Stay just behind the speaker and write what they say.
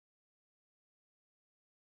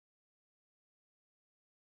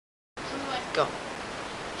Go.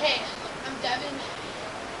 Hey, I'm Devin.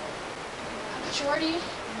 I'm Jordy.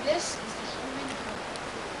 And this is the human herd.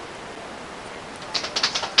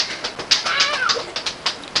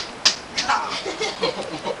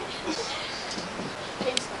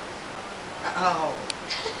 Hey, stop. Oh.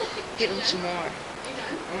 Hit him some more. Are you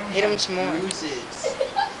done? Hit him some more. Bruises.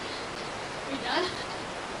 Are you done?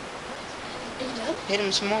 Are you done? Hit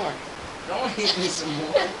him some more. Don't hit me some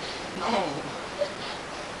more. No.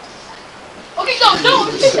 Okay, no.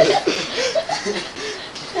 No.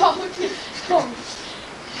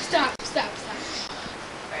 Stop.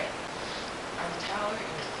 Alright. I'm Tyler and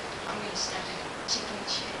I'm gonna step in chicken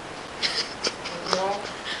shit. With no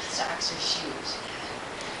socks or shoes.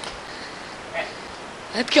 Alright.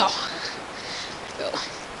 Let's go.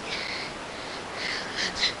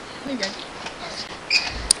 You're good.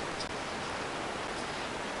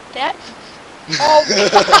 That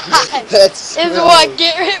That's is what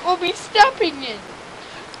Garrett will be stepping in.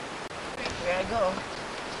 We gotta go.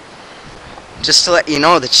 Just to let you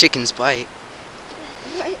know, the chickens bite.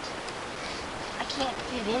 What? I can't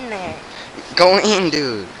get in there. Go in,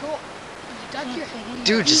 dude. Go. Duck your head.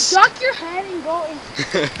 Dude, just duck your head and go in.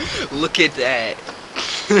 look at that.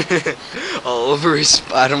 All over his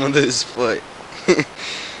bottom of his foot.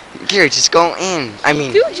 Gary, just go in. I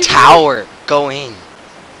mean, Dude, you tower. Go in.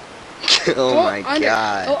 Oh Go my under.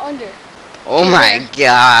 god. Go under. Oh my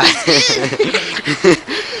god. You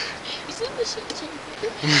see the shit change?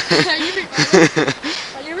 Are you recording?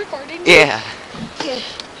 Are you recording? Yeah. Okay.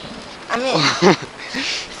 I'm in.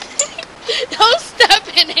 Don't step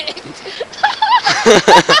in it.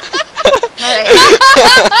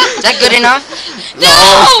 Is that good enough? No!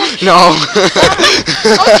 No.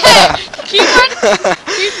 Okay. Keep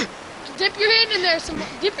dip your hand in there.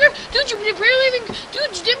 Dude, you barely even.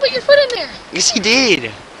 Dude, you didn't put your foot in there. Yes, he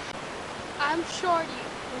did. I'm Shorty,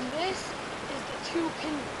 and this is the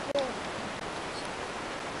 2-pin ball.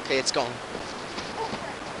 Okay, it's gone.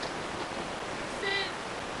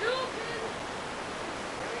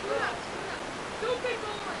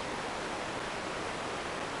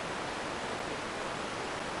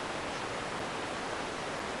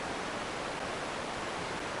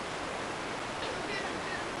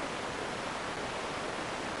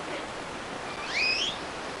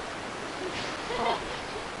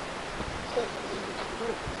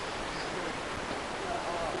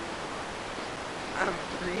 I'm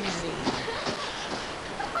freezing.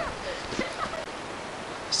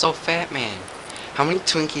 So, Fat Man, how many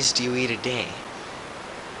Twinkies do you eat a day?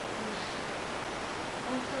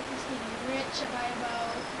 I'm focused getting rich. I buy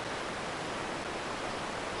about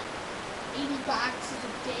 80 boxes a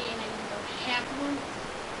day, and I eat about half of them.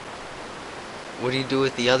 What do you do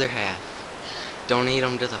with the other half? Donate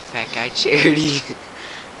them to the Fat Guy charity.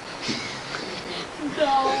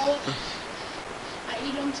 No. I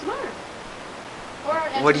eat them tomorrow. Or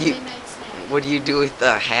after What do you- midnight snack. What do you do with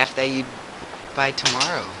the half that you buy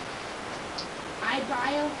tomorrow? I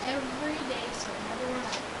buy them every day, so I never run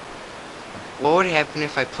out. What would happen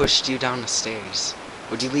if I pushed you down the stairs?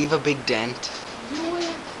 Would you leave a big dent? You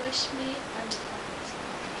wouldn't push me, I would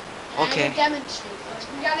fucking Okay. I would demonstrate. Like,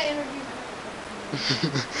 we gotta interview her.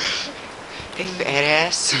 Hey,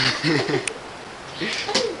 badass. There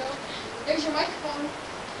you go. There's your microphone.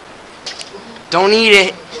 Don't eat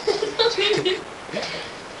it.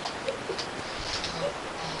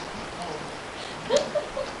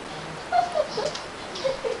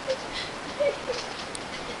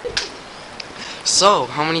 So,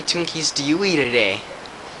 how many Twinkies do you eat a day?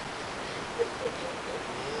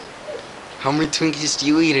 How many Twinkies do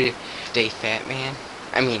you eat a day, Fat Man?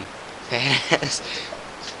 I mean, fat ass.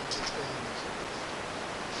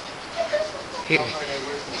 Here.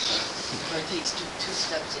 If I take two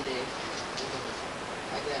steps a day,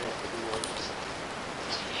 I got it.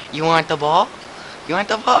 You want the ball? You want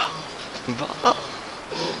the ball? Ball.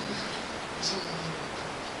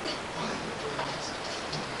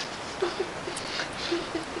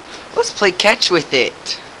 Let's play catch with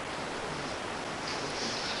it.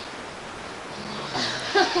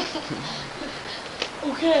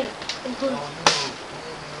 Okay.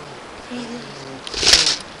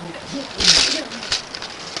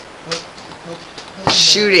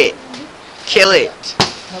 Shoot it. Kill it.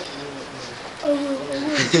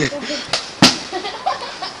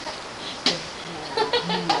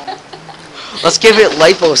 Let's give it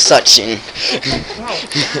liposuction.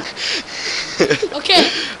 Okay,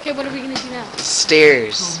 what are we gonna do now?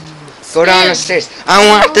 Stairs. Go down the stairs. I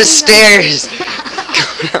want the stairs.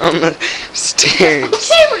 Go down the stairs.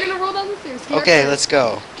 Okay, we're gonna roll down the stairs. Garrett Okay, first. let's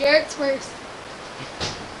go. Garrett's first.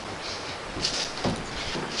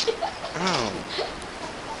 Oh.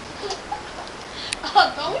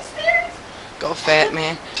 Up those stairs? Go, fat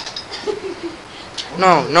man.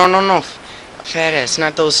 No. Fat ass,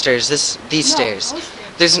 not those stairs. These No, stairs. those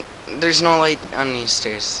stairs. There's no light on these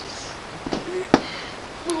stairs. The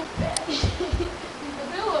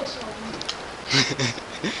pillow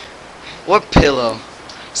showing. What pillow?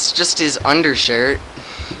 It's just his undershirt.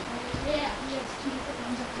 Yeah, he has 2 different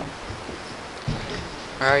ones.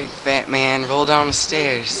 Alright, fat man, roll down the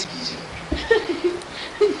stairs.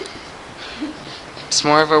 It's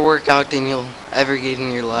more of a workout than you'll ever get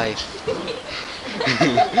in your life.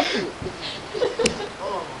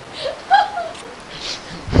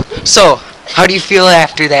 So, how do you feel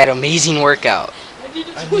after that amazing workout? I need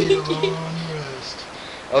a I need a Twinkie. long rest.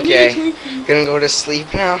 Okay, gonna go to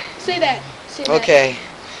sleep now? Say that. Say that. Okay,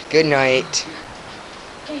 good night.